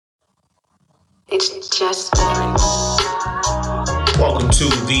It's just different. Welcome to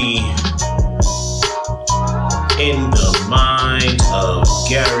the In the Mind of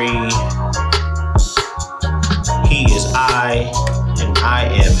Gary. He is I, and I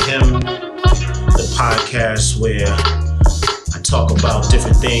am him. The podcast where I talk about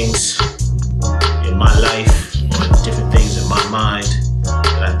different things in my life or different things in my mind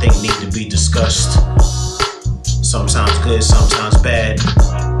that I think need to be discussed. Sometimes good, sometimes bad.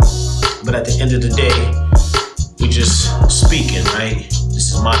 But at the end of the day, we're just speaking, right?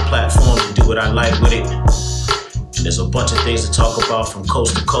 This is my platform to do what I like with it. And there's a bunch of things to talk about from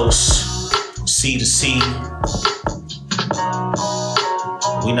coast to coast, sea to sea.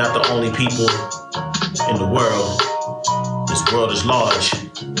 We're not the only people in the world. This world is large.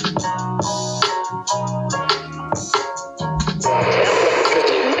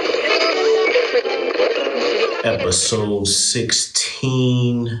 Episode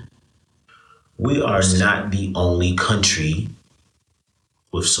 16. We are not the only country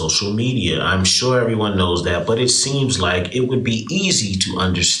with social media. I'm sure everyone knows that, but it seems like it would be easy to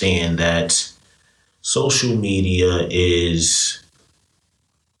understand that social media is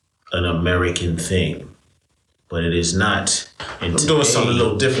an American thing, but it is not. And I'm doing something a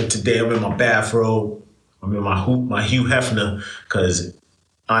little different today. I'm in my bathrobe. I'm in my Hugh Hefner, because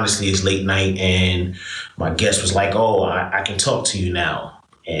honestly, it's late night, and my guest was like, "Oh, I can talk to you now."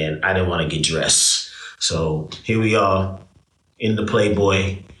 And I didn't want to get dressed. So here we are in the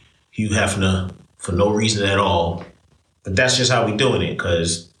Playboy, Hugh Hefner, for no reason at all. But that's just how we doing it,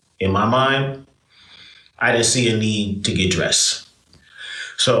 because in my mind, I didn't see a need to get dressed.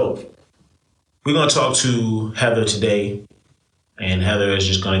 So we're going to talk to Heather today. And Heather is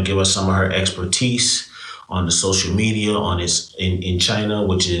just going to give us some of her expertise on the social media, on its in China,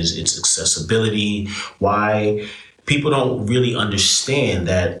 which is its accessibility, why people don't really understand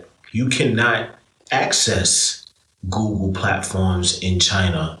that you cannot access Google platforms in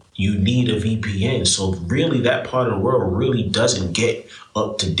China. You need a VPN. So really that part of the world really doesn't get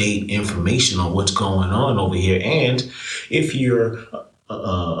up-to-date information on what's going on over here. And if you're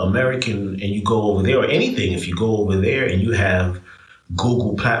American and you go over there, or anything, if you go over there and you have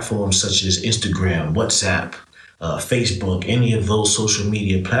Google platforms such as Instagram, WhatsApp, Facebook, any of those social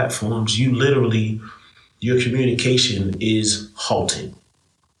media platforms, your communication is halted,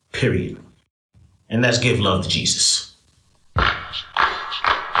 period. And that's give love to Jesus. I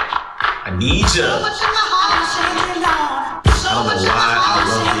need ya. I don't know why I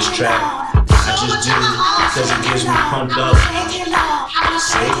love this track. I just do, because it gives me pumped up. Thank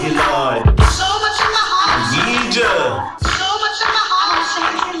you, Lord. I need ya.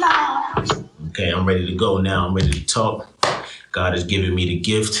 Okay, I'm ready to go now. I'm ready to talk. God has given me the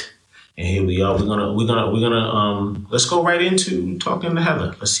gift. And here we are. We're gonna let's go right into talking to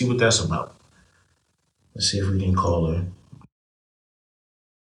Heather. Let's see what that's about. Let's see if we can call her.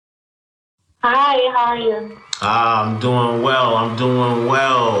 Hi, how are you? I'm doing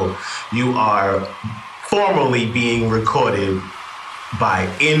well. You are formally being recorded by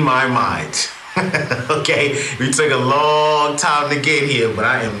In My Mind. Okay, we took a long time to get here, but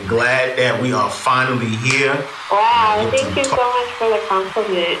I am glad that we are finally here. Wow, thank you so much for the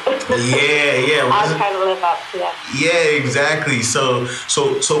compliment. Yeah. I'll try to live up to that. Yeah, exactly. So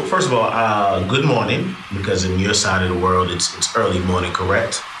first of all, good morning, because in your side of the world, it's early morning,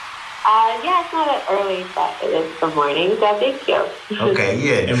 correct? Yeah, it's not that early, but it is the morning, so thank you. Okay,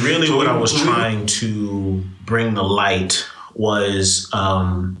 yeah. And really what I was trying to bring to light was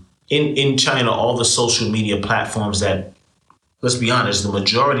in China, all the social media platforms that, let's be honest, the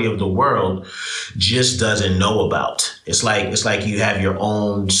majority of the world just doesn't know about. It's like you have your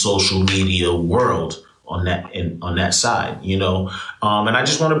own social media world on that side, you know. And I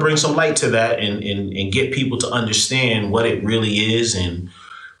just want to bring some light to that and get people to understand what it really is, and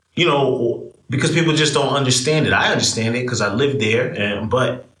you know, because people just don't understand it. I understand it because I live there,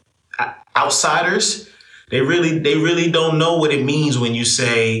 but outsiders, they really don't know what it means when you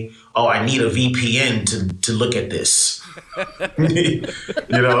say, "Oh, I need a VPN to look at this." You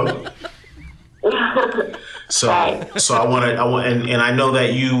know. So I want, and I know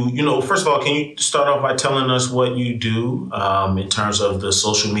that you know. First of all, can you start off by telling us what you do in terms of the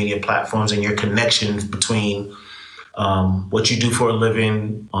social media platforms and your connections between what you do for a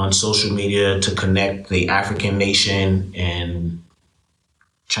living on social media to connect the African nation and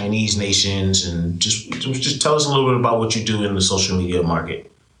Chinese nations, and just tell us a little bit about what you do in the social media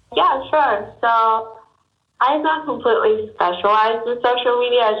market. Yeah, sure. So I'm not completely specialized in social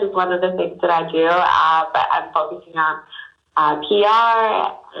media. It's just one of the things that I do, but I'm focusing on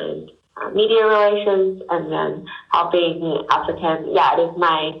PR and media relations, and then helping African. Yeah, it is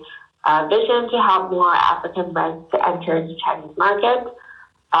my vision to help more African brands to enter the Chinese market.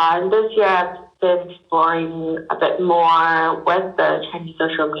 And this year, I've been exploring a bit more with the Chinese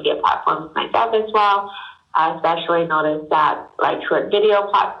social media platforms myself as well. I especially noticed that like short video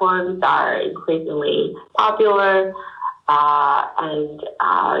platforms are increasingly popular.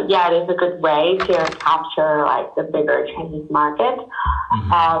 Yeah, it is a good way to capture like the bigger Chinese market.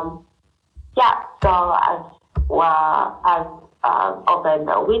 Yeah, so I've opened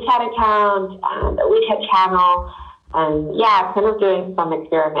a WeChat account and a WeChat channel, and yeah, kind of doing some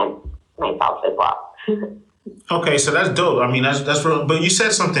experiments myself as well. Okay, so that's dope. I mean, that's real. But you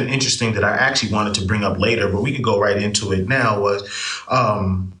said something interesting that I actually wanted to bring up later, but we could go right into it now. Was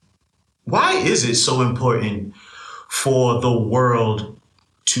why is it so important for the world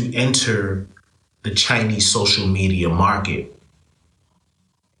to enter the Chinese social media market?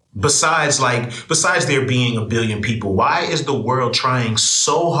 Besides there being a billion people, why is the world trying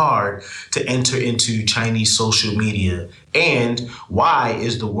so hard to enter into Chinese social media? And why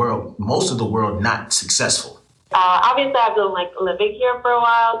is most of the world not successful? Obviously, I've been like living here for a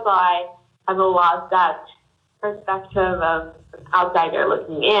while, so I have a lot of that perspective of outsider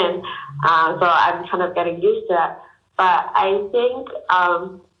looking in. So I'm kind of getting used to that. But I think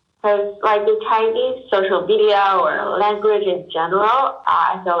because like the Chinese social media or language in general,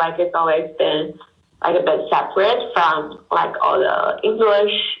 I feel like it's always been like a bit separate from like all the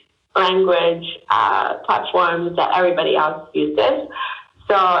English language platforms that everybody else uses.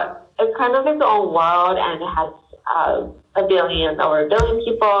 So it's kind of its own world, and it has over a billion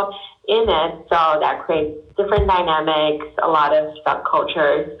people in it. So that creates different dynamics, a lot of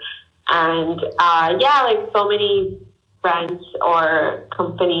subcultures, and yeah, like so many brands or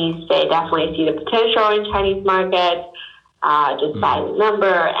companies, they definitely see the potential in Chinese market just by the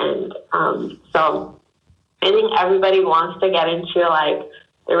number. And so I think everybody wants to get into like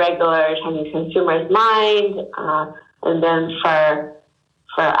the regular Chinese consumer's mind. And then for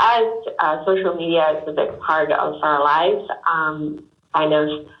us, social media is a big part of our lives. Kind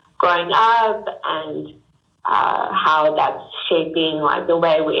of growing up and how that's shaping like the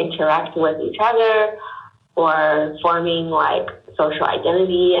way we interact with each other or forming like social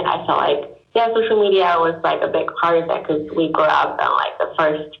identity. And I felt like, yeah, social media was like a big part of that because we grew up on like the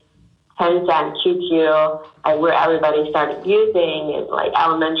first Tencent, QQ, like where everybody started using in like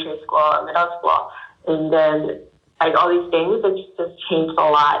elementary school or middle school. And then like all these things, it's just changed a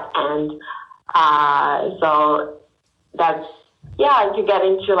lot. And so that's, yeah, to get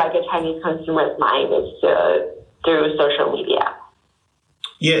into like a Chinese consumer's mind is through social media.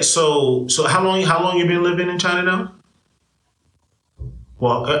 Yeah. So how long you been living in China now?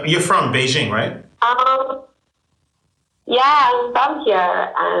 Well, you're from Beijing, right? Yeah, I'm from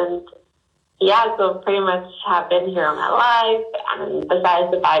here, and yeah, so pretty much have been here all my life, and besides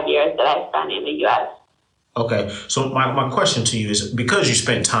the 5 years that I spent in the U.S. Okay, so my question to you is, because you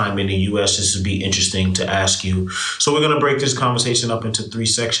spent time in the U.S., this would be interesting to ask you. So we're going to break this conversation up into three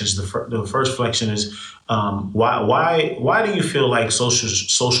sections. The first section is why do you feel like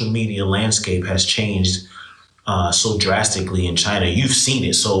social media landscape has changed so drastically in China? You've seen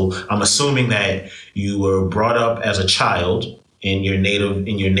it, so I'm assuming that you were brought up as a child in your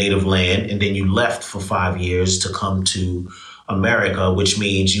native land, and then you left for 5 years to come to America, which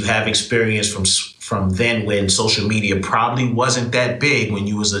means you have experience from then when social media probably wasn't that big when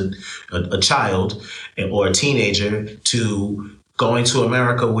you was a child or a teenager to going to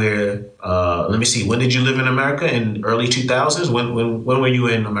America where, let me see, when did you live in America? In early 2000s? When were you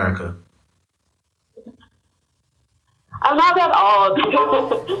in America? I'm not that old.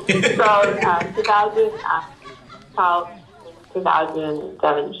 So 2012,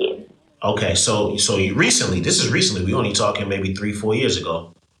 2017. Okay, so you recently, this is recently, we only talking maybe 3-4 years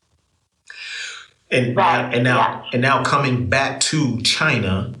ago. And right. and now coming back to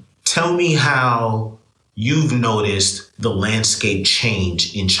China, tell me how you've noticed the landscape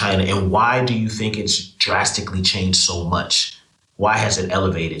change in China, and why do you think it's drastically changed so much? Why has it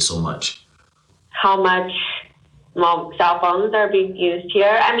elevated so much? How much more cell phones are being used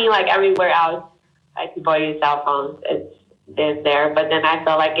here? I mean, like everywhere else, like people use cell phones. It's there, but then I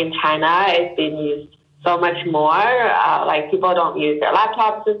feel like in China, it's being used so much more. Like people don't use their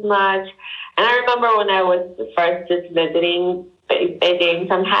laptops as much. And I remember when I was first just visiting Beijing,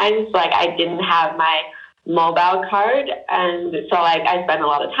 sometimes like I didn't have my mobile card, and so like I spent a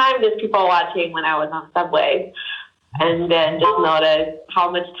lot of time just people watching when I was on subways, and then just noticed how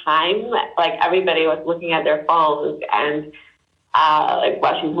much time like everybody was looking at their phones and like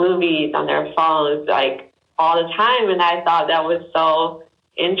watching movies on their phones like all the time, and I thought that was so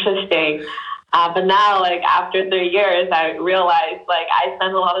interesting. But now, like after 3 years, I realized like I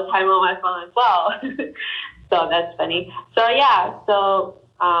spend a lot of time on my phone as well. So that's funny. So yeah, so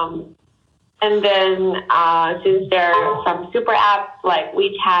and then since there are some super apps like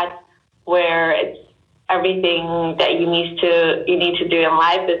WeChat, where it's everything that you need to do in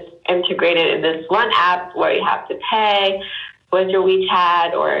life is integrated in this one app where you have to pay with your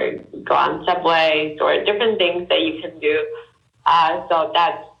WeChat or go on subways or different things that you can do. So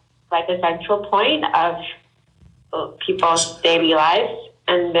that's like a central point of people's daily lives.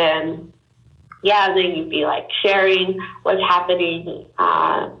 And then, yeah, then you'd be like sharing what's happening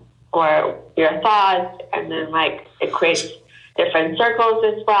or your thoughts. And then like it creates different circles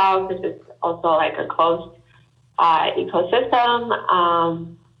as well because it's also like a closed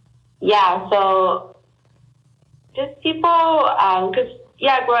ecosystem. Yeah, so just people, because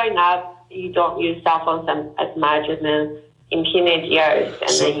growing up, you don't use cell phones as much, and then in teenage years, and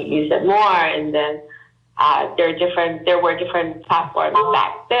then you use it more, and then there were different platforms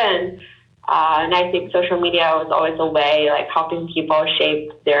back then, and I think social media was always a way, like helping people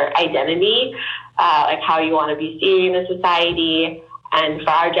shape their identity, like how you want to be seen in society, and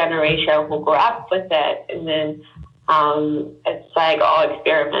for our generation who grew up with it, and then it's like all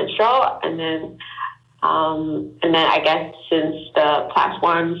experimental, and then I guess since the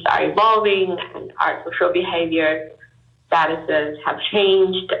platforms are evolving and our social behavior statuses have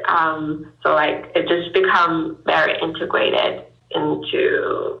changed, so like it just become very integrated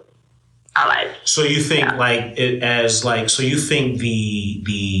into our lives. So you think like it as like, so you think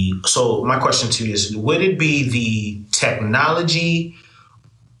so my question to you is, would it be the technology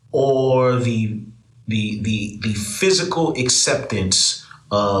or the physical acceptance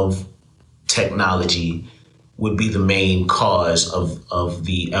of technology would be the main cause of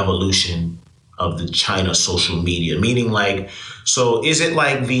the evolution of the China social media? Meaning like, so is it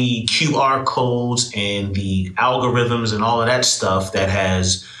like the QR codes and the algorithms and all of that stuff that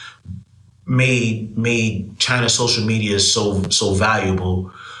has made China social media so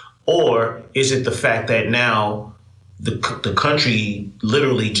valuable? Or is it the fact that now the country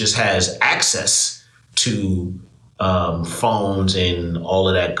literally just has access to phones and all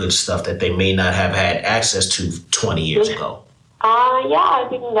of that good stuff that they may not have had access to 20 years ago? I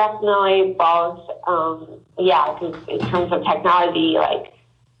think definitely both. Because in terms of technology, like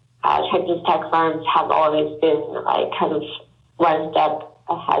Chinese tech firms have always been like kind of one step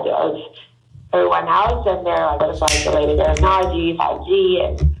ahead of everyone else, and they're like related technology, 5G,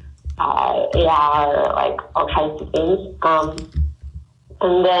 and AR, like all kinds of things.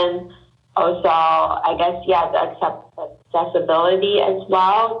 And then also, I guess, the accessibility as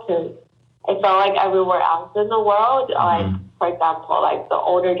well, because I feel like everywhere else in the world, like, for example, like the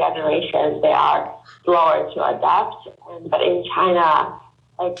older generation, they are slower to adapt. But in China,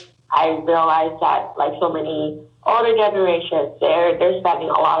 like, I realized that, like, so many older generations, they're spending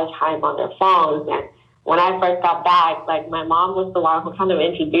a lot of time on their phones. And when I first got back, like, my mom was the one who kind of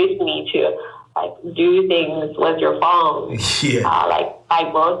introduced me to, like, do things with your phone, like buy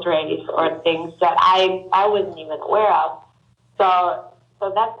groceries or things that I wasn't even aware of. So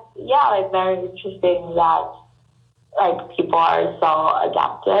that's, like, very interesting that, like, people are so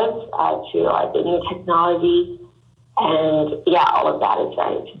adaptive to, like, the new technology. And, all of that is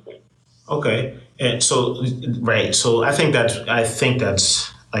very interesting. Okay. And so, right. So I think that's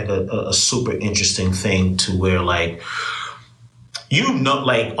like a super interesting thing, to where, like,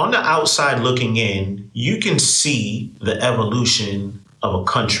 like on the outside looking in, you can see the evolution of a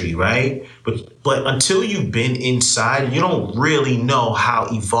country, right? But until you've been inside, you don't really know how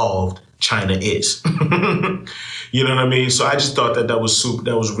evolved China is. You know what I mean? So I just thought that was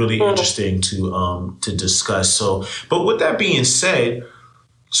really interesting to discuss. So, but with that being said,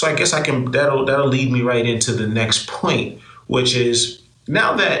 so I guess that'll lead me right into the next point, which is,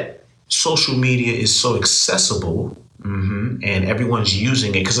 now that social media is so accessible, and everyone's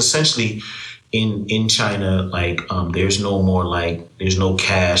using it, because essentially in China, like, there's no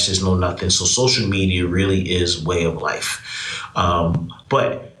cash, there's no nothing. So social media really is way of life.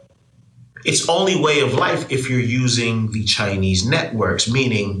 But it's only way of life if you're using the Chinese networks,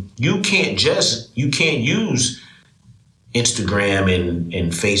 meaning you can't use Instagram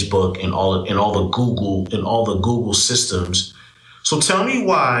and Facebook and all the Google systems. So tell me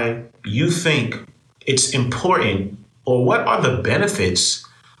why you think it's important, or what are the benefits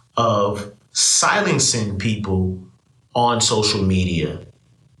of silencing people on social media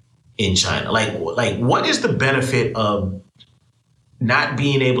in China? Like what is the benefit of not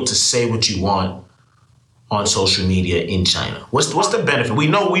being able to say what you want on social media in China? What's the benefit? We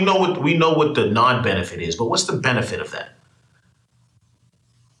know what the non-benefit is, but what's the benefit of that?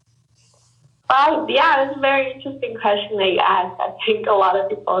 But yeah, it's a very interesting question that you asked. I think a lot of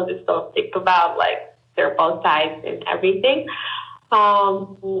people just don't think about like their both sides and everything.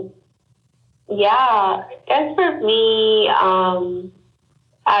 Yeah, I guess for me,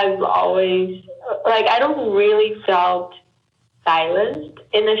 I've always like I don't really felt silenced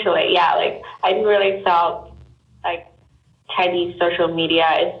initially. Yeah, like I didn't really felt like Chinese social media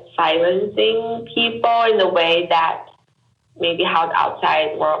is silencing people in the way that maybe how the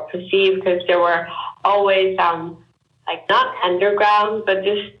outside world perceived, because there were always like not underground, but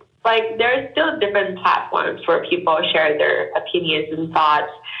just like there's still different platforms where people share their opinions and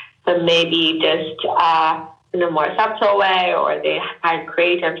thoughts, but maybe just in a more subtle way, or they had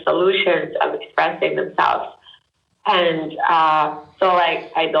creative solutions of expressing themselves. And so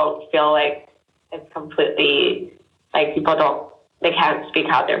like I don't feel like it's completely like they can't speak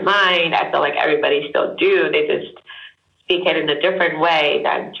out their mind. I feel like everybody still do. They just speak it in a different way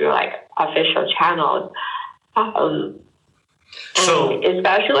than through like official channels. So, And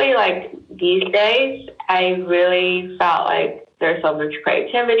especially like these days, I really felt like there's so much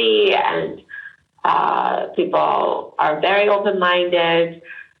creativity and people are very open-minded.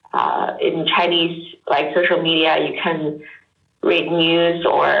 In Chinese like social media, you can read news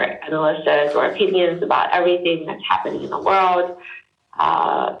or analysis or opinions about everything that's happening in the world.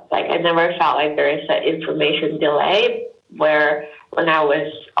 Like I never felt like there is an information delay where when I was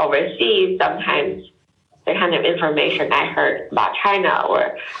overseas, sometimes the kind of information I heard about China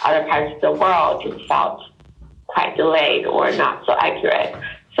or other parts of the world just felt quite delayed or not so accurate.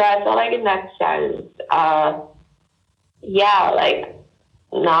 So I feel like in that sense, yeah, like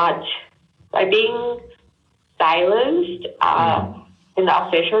not like being silenced in the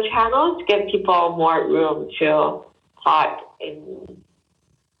official channels give people more room to talk in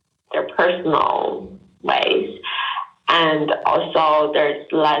their personal ways. And also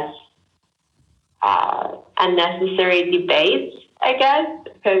there's less unnecessary debates, I guess,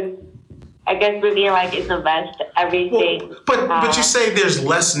 because I guess really like in the West, everything. Well, but you say there's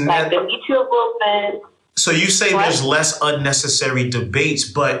less. Like the Me Too movement. So you say there's less unnecessary debates,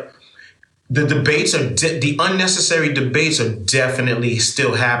 but the debates are the unnecessary debates are definitely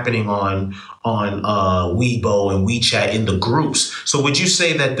still happening on Weibo and WeChat in the groups. So would you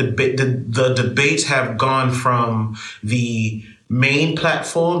say that the debates have gone from the main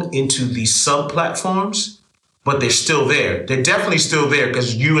platform into the sub platforms, but they're still there? They're definitely still there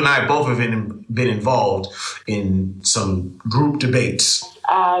because you and I both have been involved in some group debates.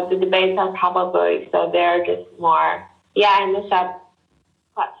 The debates are probably so they're just more in the sub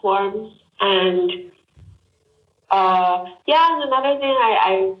platforms. And and another thing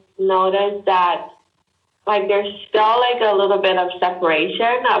I noticed that like there's still like a little bit of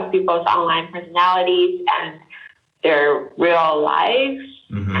separation of people's online personalities and their real lives.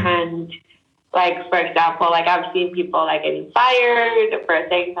 Mm-hmm. And like for example, like I've seen people like getting fired for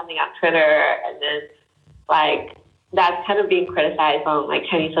saying something on Twitter, and then like that's kind of being criticized on like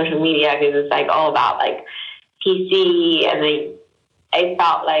Chinese social media because it's like all about like PC, and then I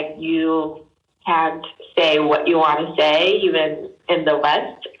felt like you can't say what you want to say, even in the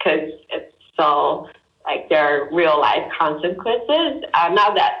West, because it's so, like, there are real life consequences.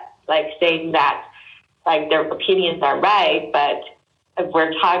 Not that, like, saying that, like, their opinions are right, but if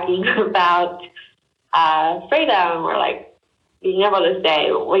we're talking about freedom or, like, being able to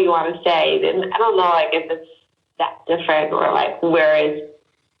say what you want to say, then I don't know, like, if it's that different or, like, where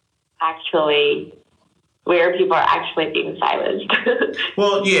people are actually being silenced.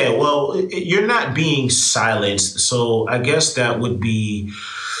 Well, you're not being silenced. So I guess that would be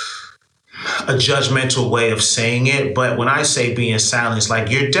a judgmental way of saying it. But when I say being silenced,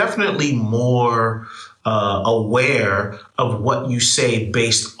 like you're definitely more aware of what you say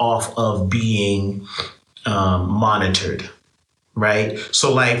based off of being monitored. Right.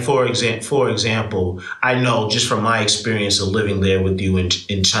 So like, for example, I know just from my experience of living there with you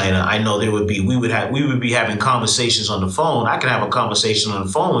in China, I know we would be having conversations on the phone. I can have a conversation on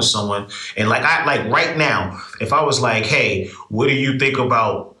the phone with someone. And like right now, if I was like, hey, what do you think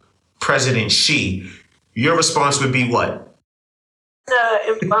about President Xi? Your response would be what? The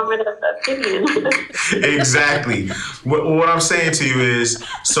informative opinion. Exactly. What I'm saying to you is,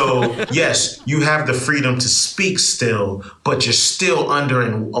 so yes, you have the freedom to speak still, but you're still under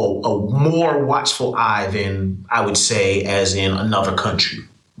a more watchful eye than I would say as in another country,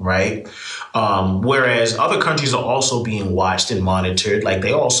 right? Whereas other countries are also being watched and monitored. Like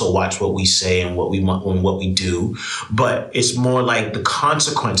they also watch what we say and what we do, but it's more like the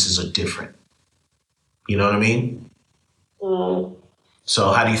consequences are different. You know what I mean? Mm.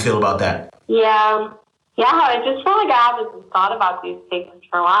 So how do you feel about that? Yeah, I just feel like I haven't thought about these things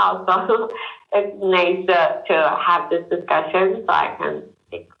for a while. So it's nice to have this discussion so I can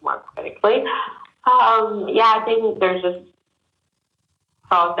think more critically. I think there's just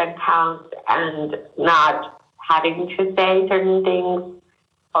pros and cons, and not having to say certain things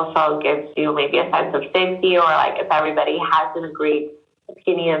also gives you maybe a sense of safety, or like if everybody has an agreed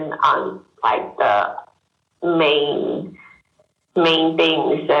opinion on like the main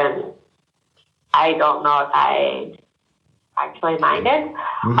things, then I don't know if I actually mind it.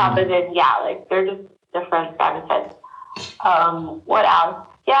 But then like they're just different benefits. What else?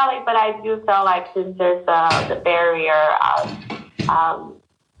 But I do feel like since there's the barrier of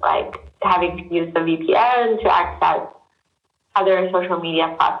like having to use the VPN to access other social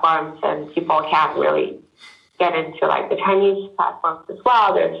media platforms, and people can't really get into like the Chinese platforms as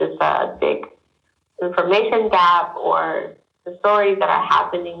well. There's just a big information gap, or the stories that are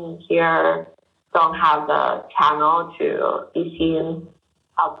happening here don't have the channel to be seen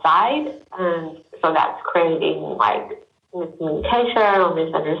outside. And so that's creating like miscommunication or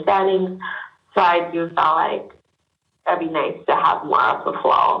misunderstandings. So I do feel like it'd be nice to have more of a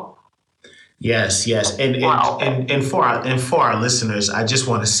flow. Yes, and for our listeners, I just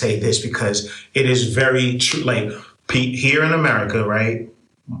want to say this because it is very true. Like here in America, right?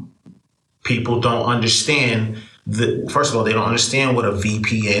 People don't understand first of all, they don't understand what a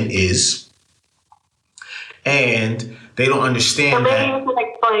VPN is, and they don't understand maybe you can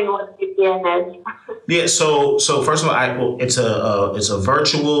explain what VPN is. Yeah, so first of all, it's a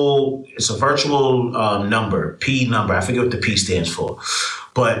virtual number, P number. I forget what the P stands for,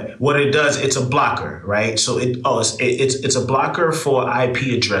 but what it does, it's a blocker, right? So it's a blocker for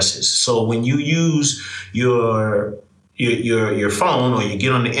IP addresses. So when you use your phone or you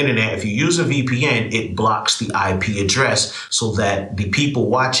get on the internet, if you use a VPN, it blocks the IP address so that the people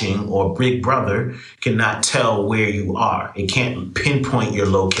watching or Big Brother cannot tell where you are. It can't pinpoint your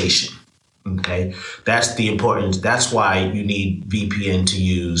location. Okay, that's the importance. That's why you need VPN to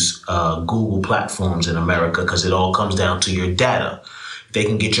use Google platforms in America, because it all comes down to your data. They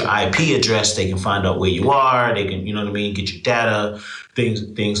can get your IP address. They can find out where you are. They can, get your data,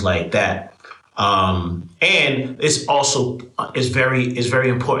 things like that. And it's also it's very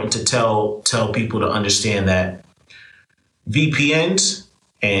important to tell people to understand that VPNs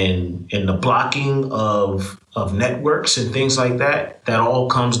and the blocking of networks and things like that all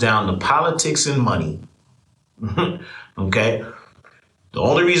comes down to politics and money. Okay. The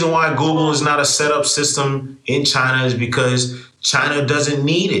only reason why Google is not a set up system in China is because China doesn't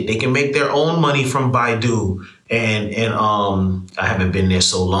need it. They can make their own money from Baidu. And I haven't been there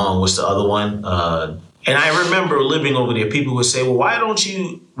so long. What's the other one? And I remember living over there. People would say, well, why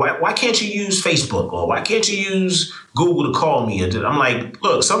can't you use Facebook, or why can't you use Google to call me? I'm like,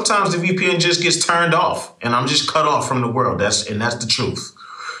 look, sometimes the VPN just gets turned off and I'm just cut off from the world. That's the truth.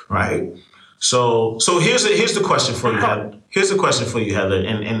 Right. So here's the question for you, Heather. Here's the question for you, Heather.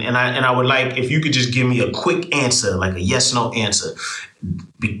 And I would like if you could just give me a quick answer, like a yes, no answer,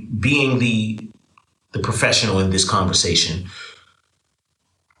 being the professional in this conversation.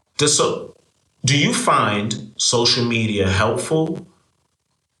 Do you find social media helpful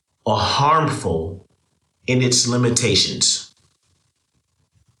or harmful in its limitations?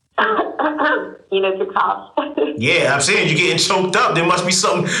 To cough. Yeah, I'm saying you're getting choked up. There must be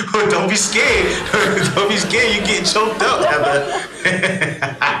something. Don't be scared. Don't be scared. You're getting choked up, Heather.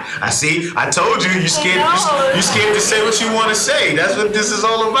 I see. I told you. You're scared. You're scared to say what you want to say. That's what this is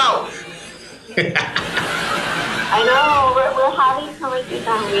all about. I know we're having conversation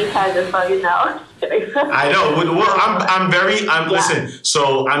on WeChat, just so you know. I know. Well, listen.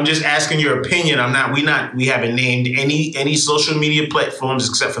 So I'm just asking your opinion. We haven't named any social media platforms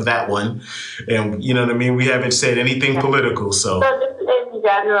except for that one, and you know what I mean. We haven't said anything political. So just in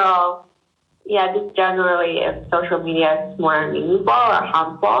general, just generally, if social media is more meaningful or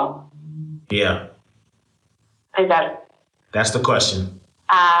harmful. Yeah. That's the question.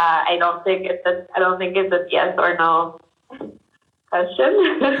 I don't think it's a yes or no question.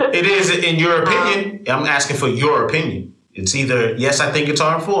 It is, in your opinion. I'm asking for your opinion. It's either yes, I think it's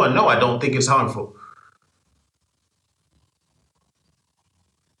harmful, or no, I don't think it's harmful.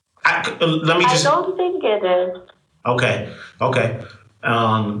 I don't think it is. Okay.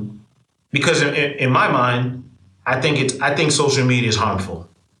 Because in my mind, I think social media is harmful,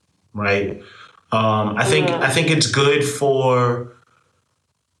 right? I think it's good for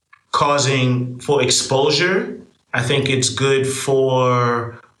exposure. I think it's good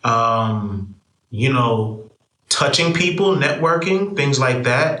for, touching people, networking, things like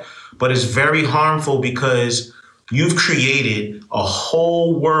that. But it's very harmful because you've created a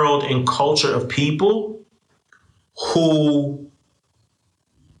whole world and culture of people who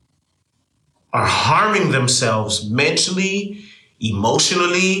are harming themselves mentally,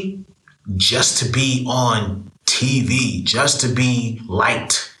 emotionally, just to be on TV, just to be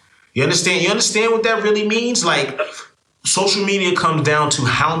liked. You understand? You understand what that really means? Like, social media comes down to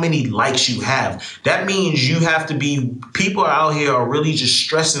how many likes you have. That means you have to be, people out here are really just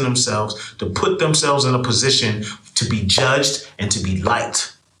stressing themselves to put themselves in a position to be judged and to be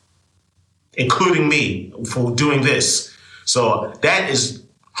liked, including me for doing this. So that is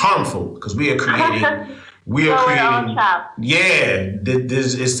harmful because we are creating, yeah,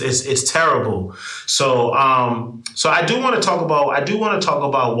 this it's terrible. So so I do want to talk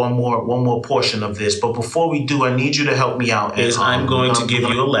about one more portion of this, but before we do, I need you to help me out. Is I'm going to give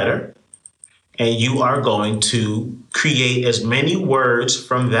you a letter, and you are going to create as many words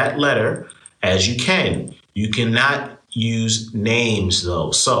from that letter as you can. You cannot use names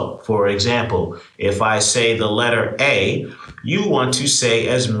though. So, for example, if I say the letter A, you want to say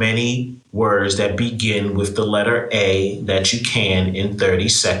as many words that begin with the letter A that you can in 30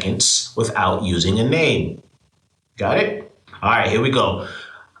 seconds without using a name. Got it? All right, here we go.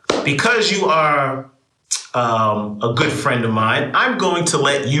 Because you are a good friend of mine, I'm going to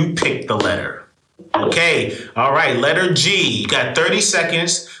let you pick the letter. Okay. All right. Letter G. You got 30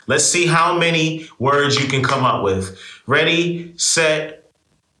 seconds. Let's see how many words you can come up with. Ready, set,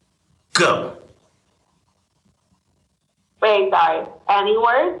 go. Wait, sorry. Any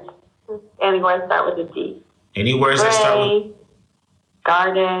words? Any words start with a G. Any words that start with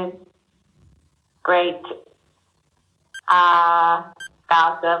garden, great,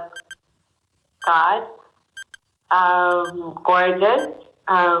 gossip, God, gorgeous,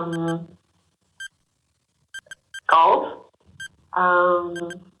 golf,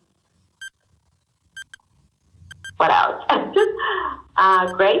 what else?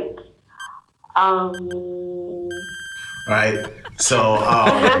 Great. All right. So,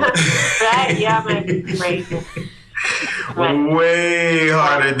 right? Yeah, my great. Way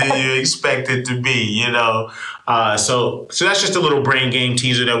harder than you expect it to be, you know. So that's just a little brain game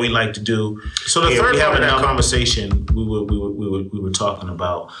teaser that we like to do. So the third part of that conversation we were talking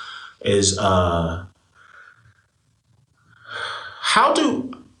about is how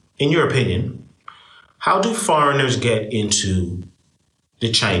do, in your opinion, how do foreigners get into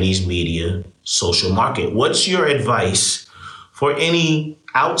the Chinese media social market? What's your advice for any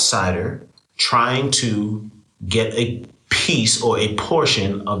outsider trying to get a piece or a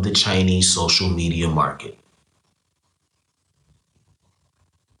portion of the Chinese social media market?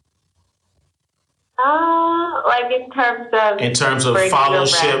 Like in terms of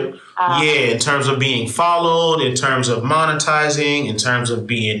followership, in terms of being followed, in terms of monetizing, in terms of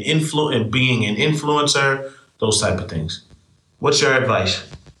being an influencer, those type of things. What's your advice?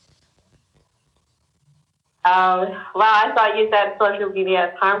 Well, I thought you said social media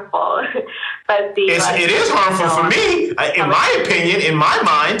is harmful, but it is harmful for me. In my opinion, in my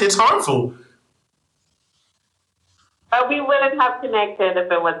mind, it's harmful. But we wouldn't have connected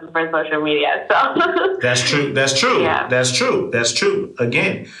if it wasn't for social media. So That's true. Yeah. That's true.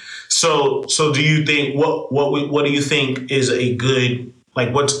 Again, so do you think what do you think is a good,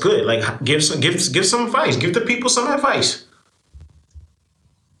 like, what's good? Like, give some advice. Give the people some advice.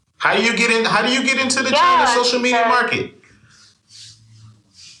 How do you get into the China social media market?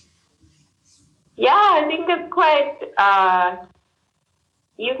 Yeah, I think it's quite.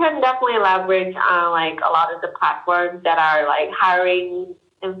 You can definitely leverage on like a lot of the platforms that are like hiring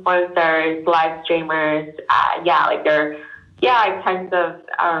influencers, live streamers. Like tons of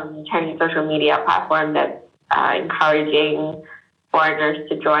Chinese social media platforms that's encouraging foreigners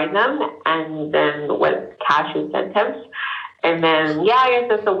to join them, and then with cash incentives. And then, I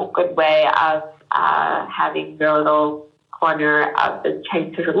guess it's a good way of having your little corner of the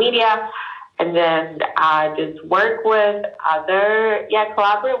Chinese social media. And then just work with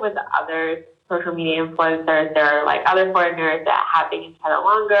collaborate with other social media influencers. There are like other foreigners that have been in China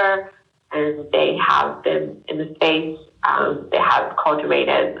longer, and they have been in the space. They have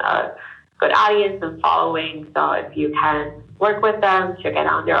cultivated a good audience and following. So if you can work with them to get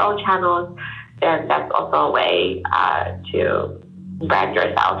on their own channels, then that's also a way to brand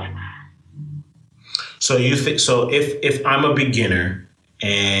yourself. So you think, if I'm a beginner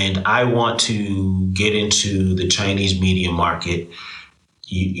and I want to get into the Chinese media market,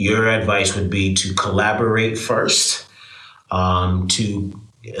 your advice would be to collaborate first, to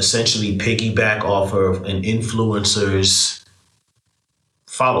essentially piggyback off of an influencer's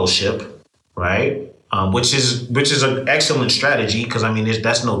followership, right? Which is an excellent strategy, because I mean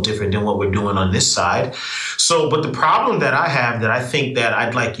that's no different than what we're doing on this side. So, but the problem that I have that I think that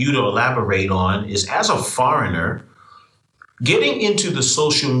I'd like you to elaborate on is, as a foreigner, Getting into the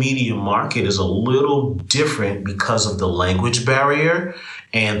social media market is a little different because of the language barrier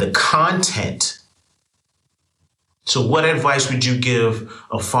and the content. So what advice would you give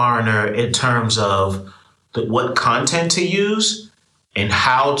a foreigner in terms of what content to use and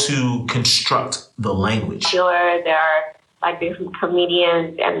how to construct the language? Sure, there are like different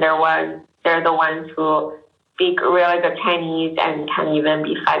comedians, and they're the ones who speak really good Chinese and can even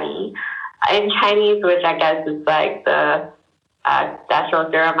be funny in Chinese, which I guess is like the that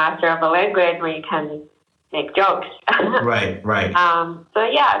shows you're a master of a language where you can make jokes. Right.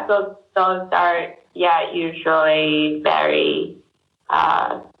 So those are usually very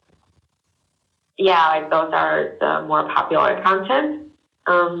like those are the more popular content.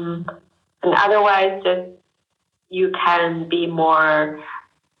 And otherwise, just you can be more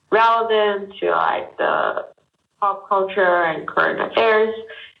relevant to like the pop culture and current affairs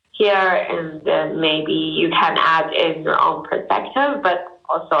here, and then maybe you can add in your own perspective, but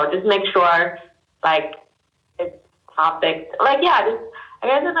also just make sure like it's topics just I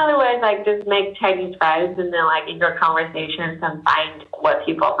guess another way is like just make Chinese friends, and then like in your conversations and find what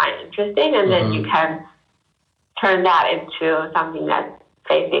people find interesting, and then you can turn that into something that's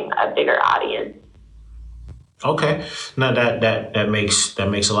facing a bigger audience. Okay, now that makes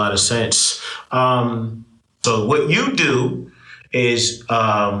a lot of sense. So what you do is,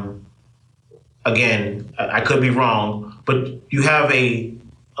 again, I could be wrong, but you have a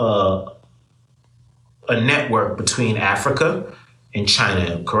network between Africa and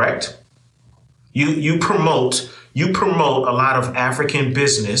China, correct? You promote a lot of African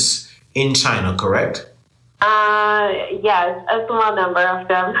business in China, correct? Yes, a small number of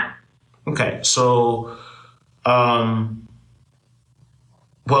them. Okay, so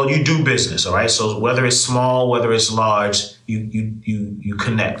well, you do business, all right? So whether it's small, whether it's large, you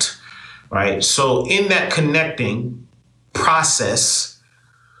connect, right? So in that connecting process,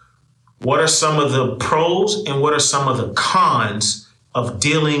 what are some of the pros and what are some of the cons of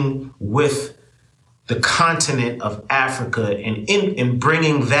dealing with the continent of Africa and in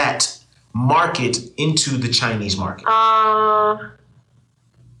bringing that market into the Chinese market?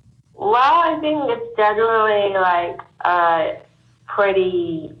 Well, I think it's generally like a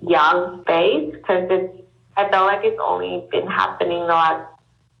pretty young space because I feel like it's only been happening the last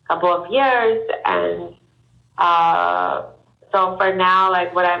couple of years. And so for now,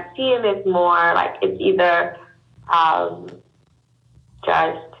 like what I'm seeing is more like it's either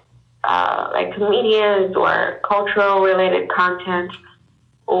just like comedians or cultural related content,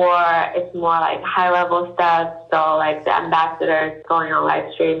 or it's more like high level stuff. So like the ambassadors going on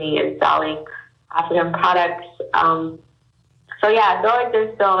live streaming and selling African products. So yeah, I feel like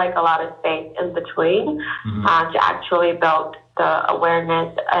there's still like a lot of space in between to actually build the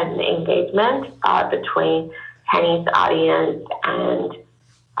awareness and engagement between Chinese audience and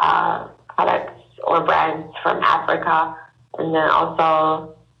products or brands from Africa, and then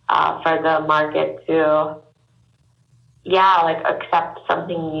also for the market to like accept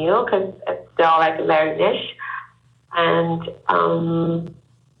something new because it's still like very niche. And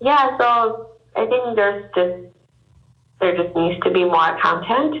so I think there just needs to be more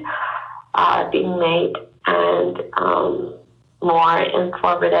content being made and more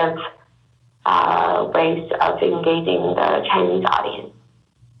informative ways of engaging the Chinese audience.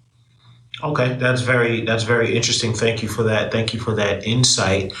 Okay, that's very interesting. Thank you for that. Thank you for that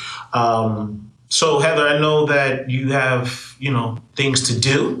insight. So Heather, I know that you have, things to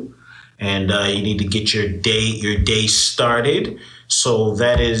do and you need to get your day started. So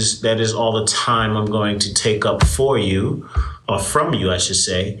that is all the time I'm going to take up for you, or from you, I should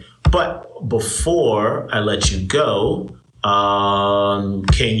say. But before I let you go,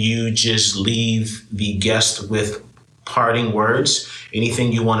 can you just leave the guest with parting words?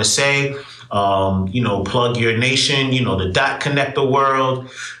 Anything you want to say? Plug your nation, the dot connect the world,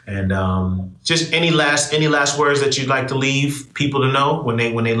 and just any last words that you'd like to leave people to know when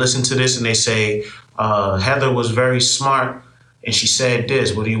they listen to this and they say, Heather was very smart and she said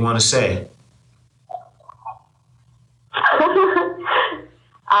this. What do you want to say?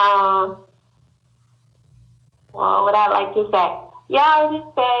 Well, what I'd like to say, I would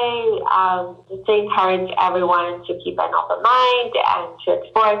just say, just to encourage everyone to keep an open mind and to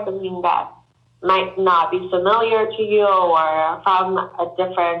explore something that might not be familiar to you or from a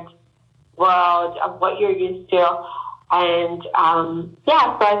different world of what you're used to. And so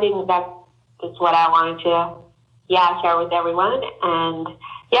I think that's just what I wanted to share with everyone. And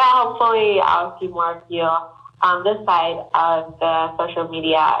hopefully I'll see more of you on this side of the social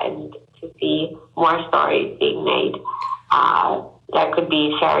media and to see more stories being made that could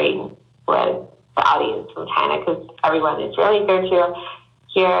be sharing with the audience from China, because everyone is really eager to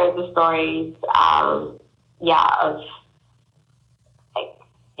hear the stories, of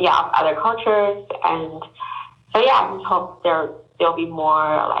other cultures. And so I just hope there'll be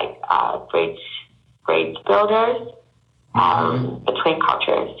more like bridge builders between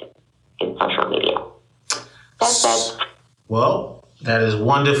cultures in social media. That's it. Well, that is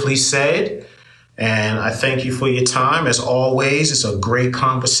wonderfully said. And I thank you for your time. As always, it's a great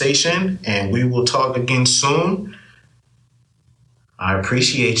conversation, and we will talk again soon. I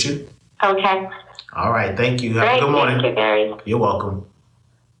appreciate you. Okay. All right. Thank you. Have Great. a good morning. Thank you, Barry. You're welcome.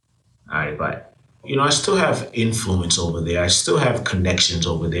 All right. Bye. You know, I still have influence over there. I still have connections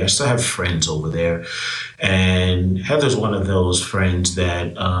over there. I still have friends over there. And Heather's one of those friends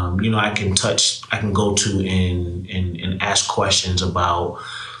that, I can go to and ask questions about,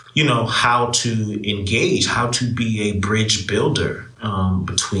 how to engage, how to be a bridge builder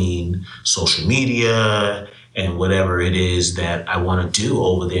between social media and whatever it is that I want to do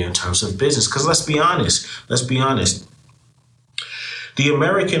over there in terms of business. Because let's be honest, the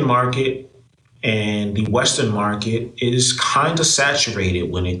American market and the Western market is kind of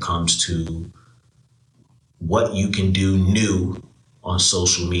saturated when it comes to what you can do new on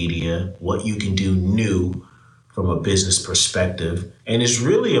social media, what you can do new from a business perspective. And it's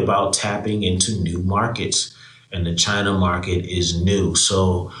really about tapping into new markets. And the China market is new.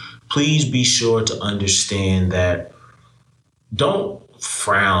 So please be sure to understand that. Don't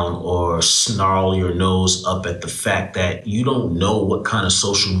frown or snarl your nose up at the fact that you don't know what kind of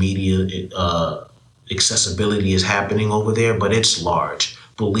social media accessibility is happening over there, but it's large.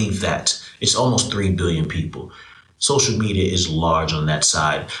 Believe that. It's almost 3 billion people. Social media is large on that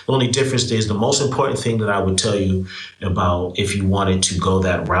side. The only difference is the most important thing that I would tell you about if you wanted to go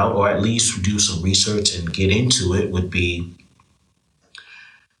that route, or at least do some research and get into it, would be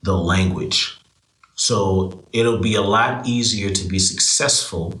the language. So it'll be a lot easier to be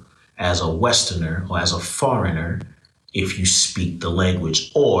successful as a Westerner or as a foreigner if you speak the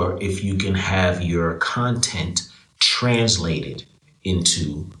language, or if you can have your content translated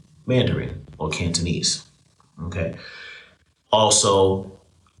into Mandarin or Cantonese. Okay. Also,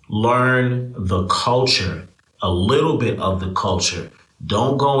 learn the culture, a little bit of the culture.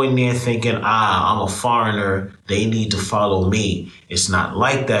 Don't go in there thinking, I'm a foreigner, they need to follow me. It's not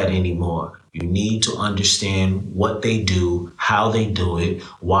like that anymore. You need to understand what they do, how they do it,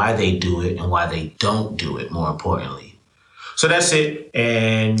 why they do it, and why they don't do it, more importantly. So that's it.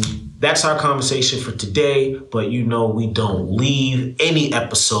 And that's our conversation for today. But we don't leave any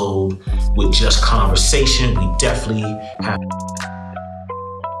episode with just conversation. We definitely have.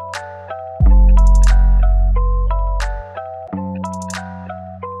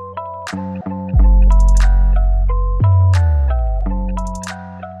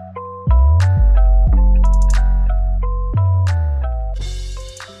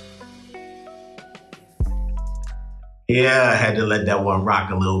 Yeah, I had to let that one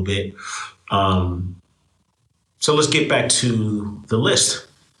rock a little bit. So let's get back to the list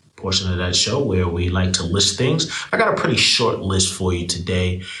portion of that show where we like to list things. I got a pretty short list for you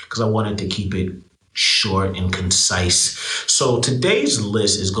today because I wanted to keep it short and concise. So today's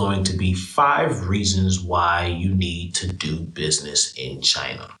list is going to be 5 reasons why you need to do business in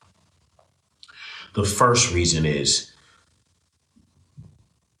China. The first reason is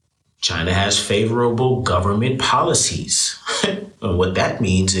China has favorable government policies. And what that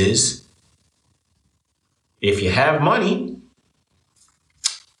means is if you have money,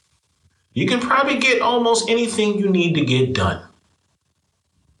 you can probably get almost anything you need to get done.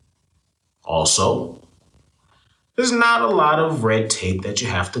 Also, there's not a lot of red tape that you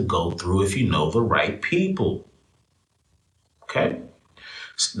have to go through if you know the right people. Okay?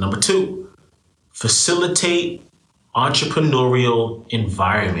 Number 2, facilitate entrepreneurial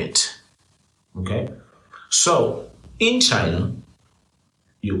environment. Okay? So, in China,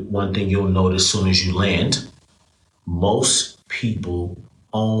 one thing you'll notice as soon as you land, most people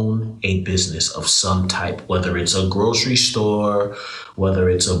own a business of some type, whether it's a grocery store, whether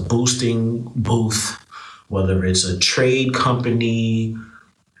it's a boosting booth, whether it's a trade company,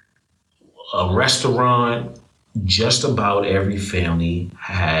 a restaurant. Just about every family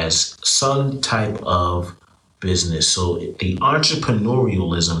has some type of business. So the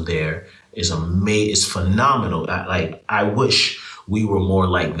entrepreneurialism there is phenomenal. I wish we were more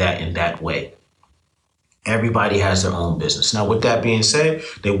like that in that way. Everybody has their own business. Now, with that being said,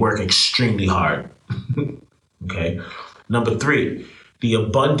 they work extremely hard. Okay. Number 3, the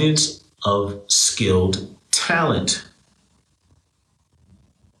abundance of skilled talent.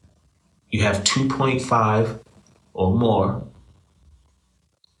 You have 2.5 or more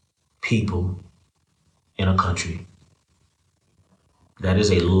people in a country. That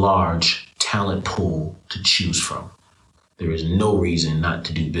is a large talent pool to choose from. There is no reason not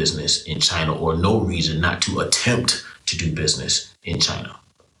to do business in China, or no reason not to attempt to do business in China.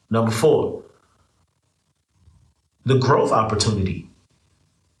 Number 4, the growth opportunity.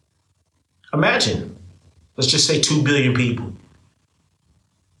 Imagine, let's just say 2 billion people,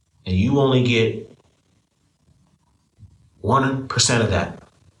 and you only get 1% of that.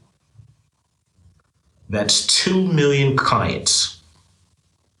 That's 2 million clients.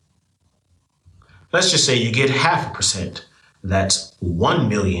 Let's just say you get 0.5%. That's 1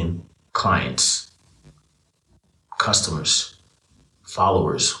 million clients, customers,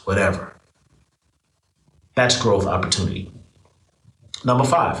 followers, whatever. That's growth opportunity. Number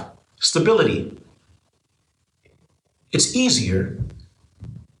 5, stability. It's easier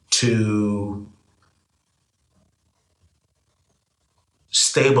to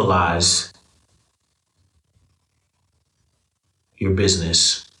stabilize your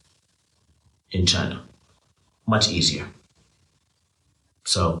business in China. Much easier.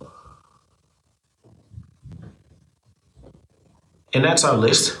 So, and that's our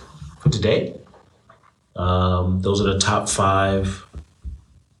list for today. Those are the top 5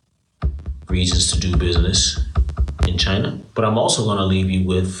 reasons to do business in China. But I'm also going to leave you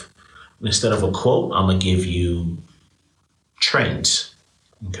with, instead of a quote, I'm going to give you trends.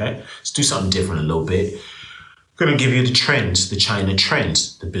 Okay? Let's do something different a little bit. I'm going to give you the trends, the China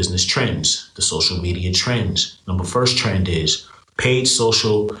trends, the business trends, the social media trends. Number 1st trend is paid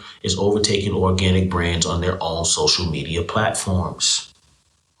social is overtaking organic brands on their own social media platforms.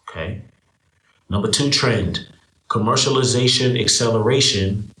 Okay. Number 2 trend, commercialization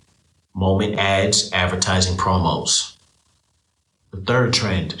acceleration, moment ads, advertising promos. The 3rd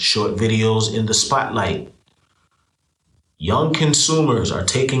trend, short videos in the spotlight. Young consumers are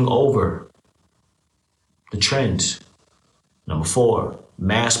taking over the trends. Number 4,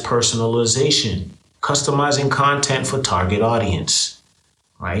 mass personalization, customizing content for target audience,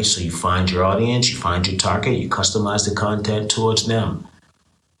 right? So you find your audience, you find your target, you customize the content towards them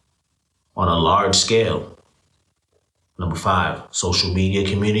on a large scale. Number 5, social media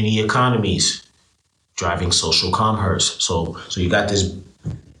community economies, driving social commerce. So you got this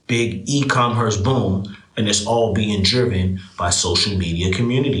big e-commerce boom, and it's all being driven by social media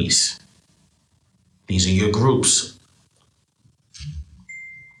communities. These are your groups.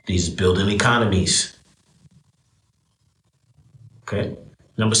 These building economies. Okay.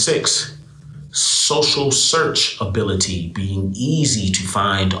 Number 6, social search ability, being easy to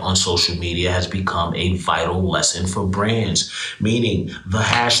find on social media, has become a vital lesson for brands, meaning the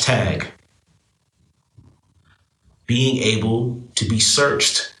hashtag. Being able to be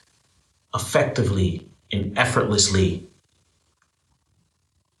searched effectively and effortlessly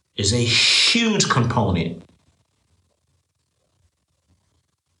is a huge component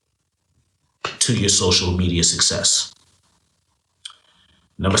to your social media success.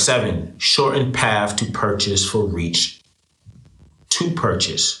 Number 7, shortened path to purchase for reach to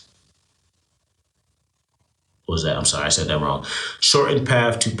purchase. What was that? I'm sorry, I said that wrong. Shortened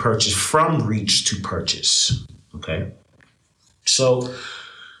path to purchase from reach to purchase. Okay. So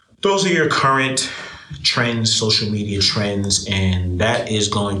those are your current trends, social media trends, and that is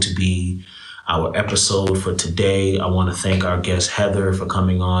going to be our episode for today. I want to thank our guest Heather for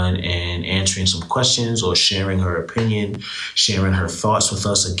coming on and answering some questions or sharing her opinion, sharing her thoughts with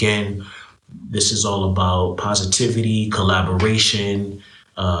us. Again, this is all about positivity, collaboration,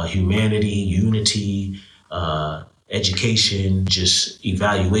 humanity, unity, education, just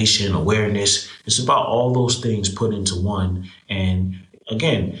evaluation, awareness. It's about all those things put into one. And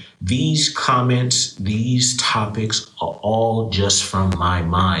again, these comments, these topics are all just from my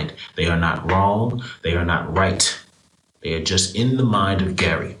mind. They are not wrong. They are not right. They are just in the mind of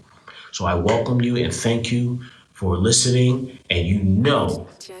Gary. So I welcome you and thank you for listening. And you know,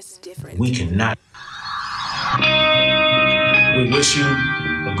 we cannot. We wish you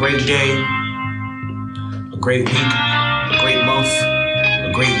a great day, a great week, a great month,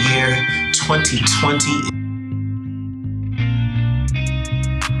 a great year. 2020.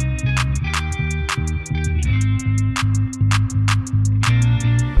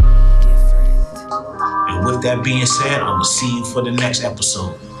 With that being said, I'm going to see you for the next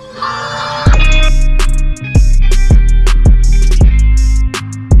episode.